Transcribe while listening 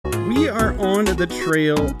are on the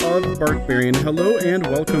trail of Barkbarian. Hello and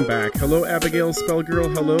welcome back. Hello Abigail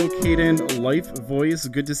Spellgirl. Hello Kaden Life Voice.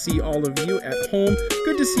 Good to see all of you at home.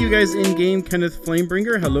 Good to see you guys in game. Kenneth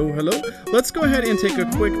Flamebringer. Hello, hello. Let's go ahead and take a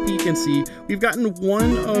quick peek and see. We've gotten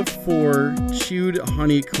 1 of 4 chewed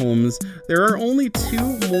honeycombs. There are only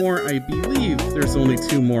 2 more, I believe. There's only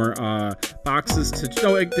 2 more boxes to.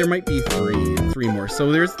 Oh, there might be 3 more.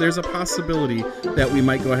 So there's a possibility that we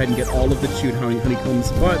might go ahead and get all of the chewed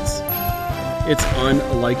honeycombs, but it's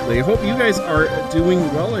unlikely. I hope you guys are doing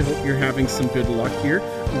well. I hope you're having some good luck here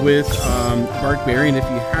with Barkbarian if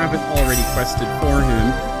you haven't already quested for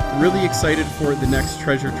him. Really excited for the next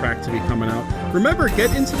treasure track to be coming out. Remember,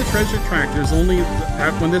 get into the treasure track. There's only,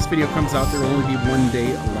 when this video comes out, there will only be 1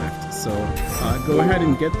 day left. So go ahead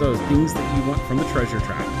and get those things that you want from the treasure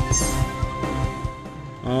track.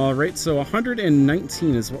 Alright, so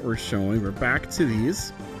 119 is what we're showing. We're back to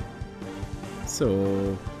these.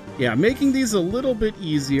 So, yeah, making these a little bit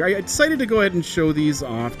easier. I decided to go ahead and show these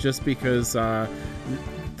off just because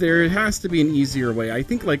there has to be an easier way. I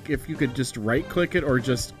think, like, if you could just right-click it or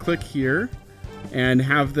just click here and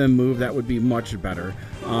have them move, that would be much better.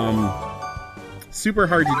 Super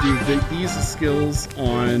hard to do these skills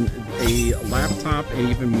on a laptop, and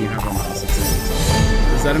even when you have a mouse.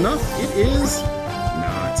 Is that enough? It is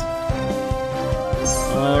not.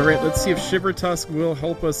 Alright, let's see if Shiver Tusk will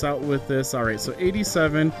help us out with this. Alright, so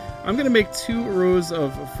 87. I'm going to make 2 rows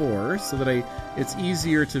of 4 so that it's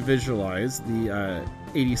easier to visualize the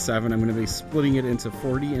 87. I'm going to be splitting it into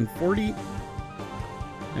 40 and 40.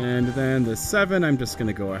 And then the 7, I'm just going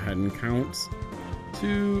to go ahead and count.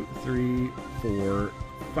 2, 3, 4,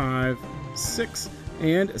 5, 6,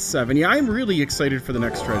 and 7. Yeah, I'm really excited for the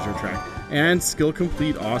next treasure track. And skill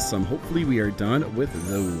complete, awesome. Hopefully we are done with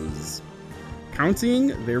those.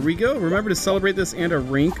 Counting, there we go. Remember to celebrate this and a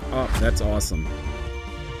rank up. That's awesome.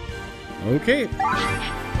 Okay.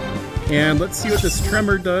 And let's see what this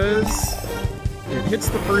tremor does. It hits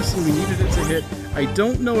the person we needed it to hit. I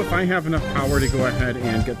don't know if I have enough power to go ahead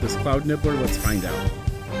and get this Cloud Nibbler. Let's find out.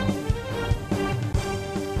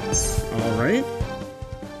 Alright.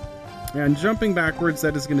 And jumping backwards,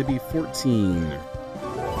 that is going to be 14.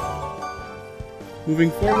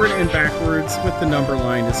 Moving forward and backwards with the number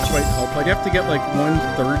line is quite helpful. I'd have to get like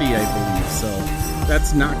 130, I believe, so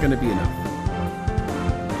that's not going to be enough.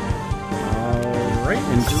 Alright,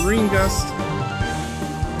 and Green Gust.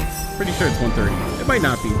 Pretty sure it's 130. It might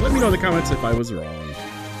not be. Let me know in the comments if I was wrong.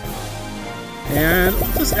 And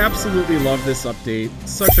just absolutely love this update.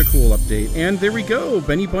 Such a cool update. And there we go.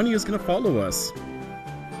 Benny Bunny is going to follow us.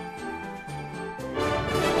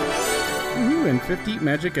 Ooh, and 50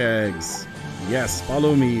 magic eggs. Yes,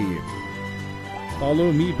 follow me.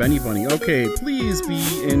 Follow me, Benny Bunny. Okay, please be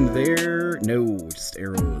in there. No, just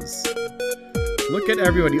arrows. Look at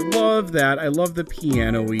everybody. Love that. I love the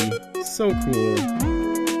piano-y. So cool.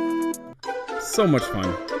 So much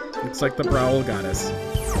fun. Looks like the Prowl Goddess.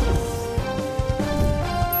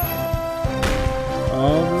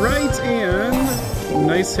 Alright, and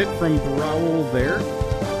nice hit from Prowl there.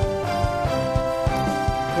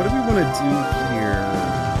 What do we want to do here?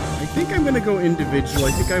 I think I'm gonna go individual.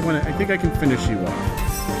 I think I can finish you off.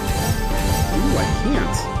 Ooh, I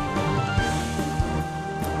can't.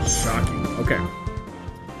 Shocking. Okay.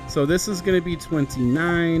 So this is gonna be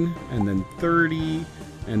 29, and then 30,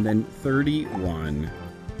 and then 31.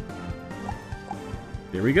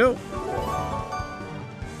 There we go.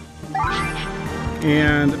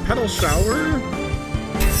 And Petal Shower.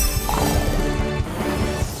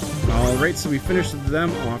 Alright, so we finished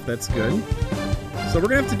them off. That's good. So we're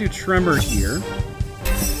going to have to do Tremor here.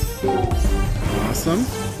 Awesome.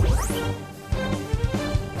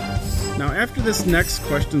 Now after this next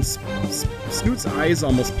question, Snoot's eyes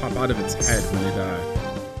almost pop out of its head when it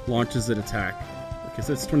launches an attack. Okay,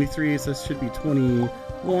 so it's 23, so this should be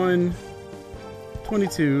 21,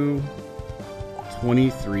 22,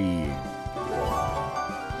 23.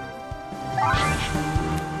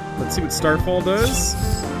 Let's see what Starfall does.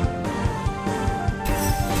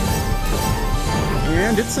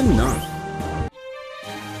 And it's enough.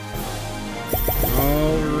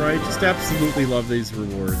 Alright, just absolutely love these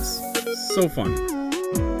rewards. So fun.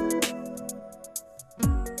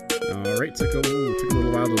 Alright, took a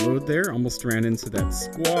little while to load there. Almost ran into that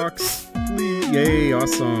Squawks. Yay,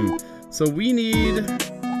 awesome. So we need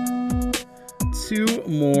 2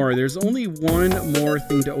 more. There's only 1 more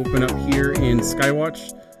thing to open up here in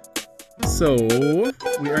Skywatch. So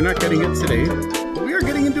we are not getting it today, but we are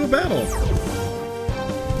getting into a battle.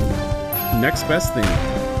 Next best thing.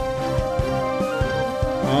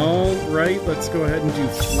 Alright, let's go ahead and do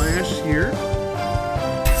Flash here.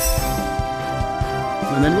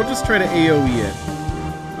 And then we'll just try to AoE it.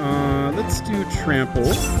 Let's do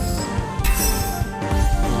trample.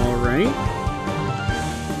 Alright.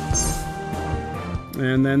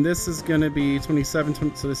 And then this is going to be 27,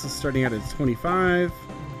 20, so this is starting out at 25,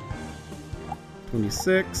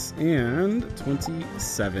 26, and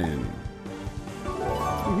 27.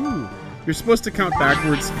 Woohoo. You're supposed to count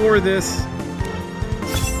backwards for this,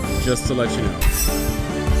 just to let you know.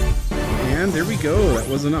 And there we go, that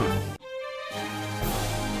was enough.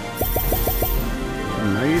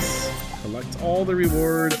 Nice. Collect all the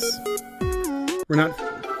rewards. We're not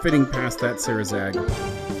fitting past that Sarazag.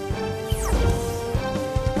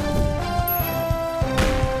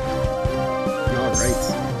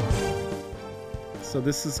 Alright. So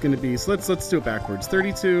this is going to be... So let's do it backwards.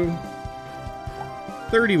 32,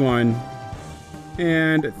 31,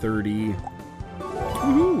 and 30.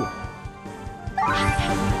 Woohoo!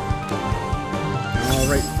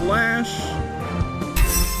 Alright, Flash.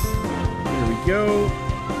 There we go.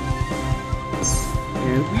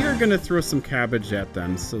 And we are going to throw some cabbage at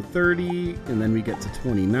them. So 30, and then we get to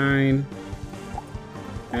 29.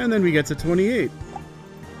 And then we get to 28.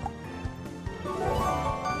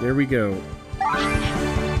 There we go.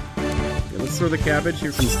 Okay, let's throw the cabbage.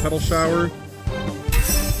 Here comes Petal Shower.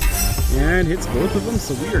 And hits both of them,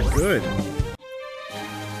 so we are good.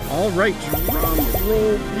 Alright, drum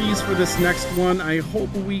roll please for this next one. I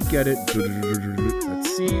hope we get it.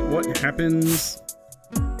 Let's see what happens.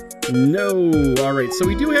 No. Alright, so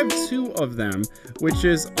we do have 2 of them, which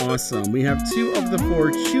is awesome. We have 2 of the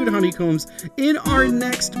 4 chewed honeycombs. In our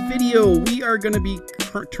next video, we are going to be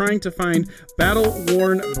trying to find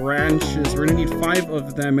battle-worn branches. We're going to need 5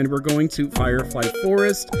 of them, and we're going to Firefly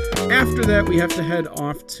Forest. After that, we have to head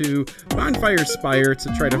off to Bonfire Spire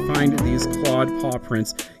to try to find these clawed paw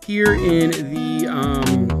prints here in the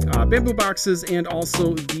bamboo boxes and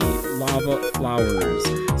also the lava flowers.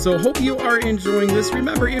 So hope you are enjoying this.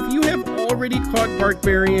 Remember, if you have already caught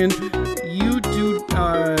Barkbarian,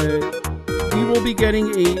 we will be getting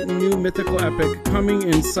a new Mythical Epic coming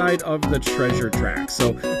inside of the treasure track.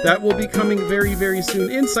 So that will be coming very, very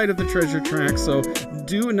soon inside of the treasure track. So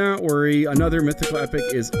do not worry. Another Mythical Epic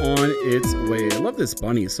is on its way. I love this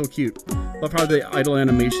bunny. So cute. Love how the idle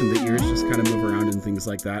animation, the ears just kind of move around and things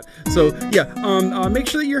like that. So yeah, make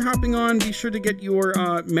sure that you're hopping on. Be sure to get your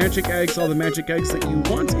magic eggs, all the magic eggs that you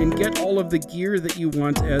want, and get all of the gear that you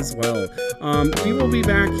want as well. We will be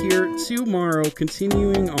back here tomorrow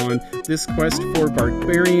continuing on this quest for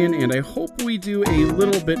Barkbarian, and I hope we do a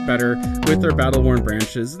little bit better with our battle-worn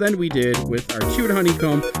branches than we did with our chewed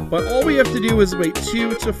honeycomb. But all we have to do is wait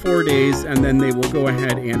 2 to 4 days, and then they will go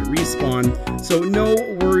ahead and respawn. So no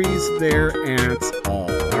worries there at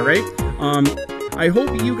all. All right. I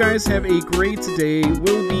hope you guys have a great day.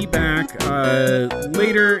 We'll be back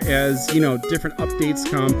later as, you know, different updates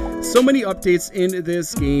come. So many updates in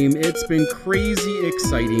this game. It's been crazy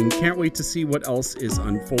exciting. Can't wait to see what else is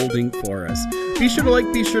unfolding for us. Be sure to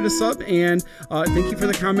like, be sure to sub, and thank you for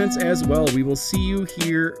the comments as well. We will see you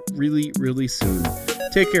here really, really soon.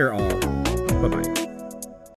 Take care all. Bye-bye.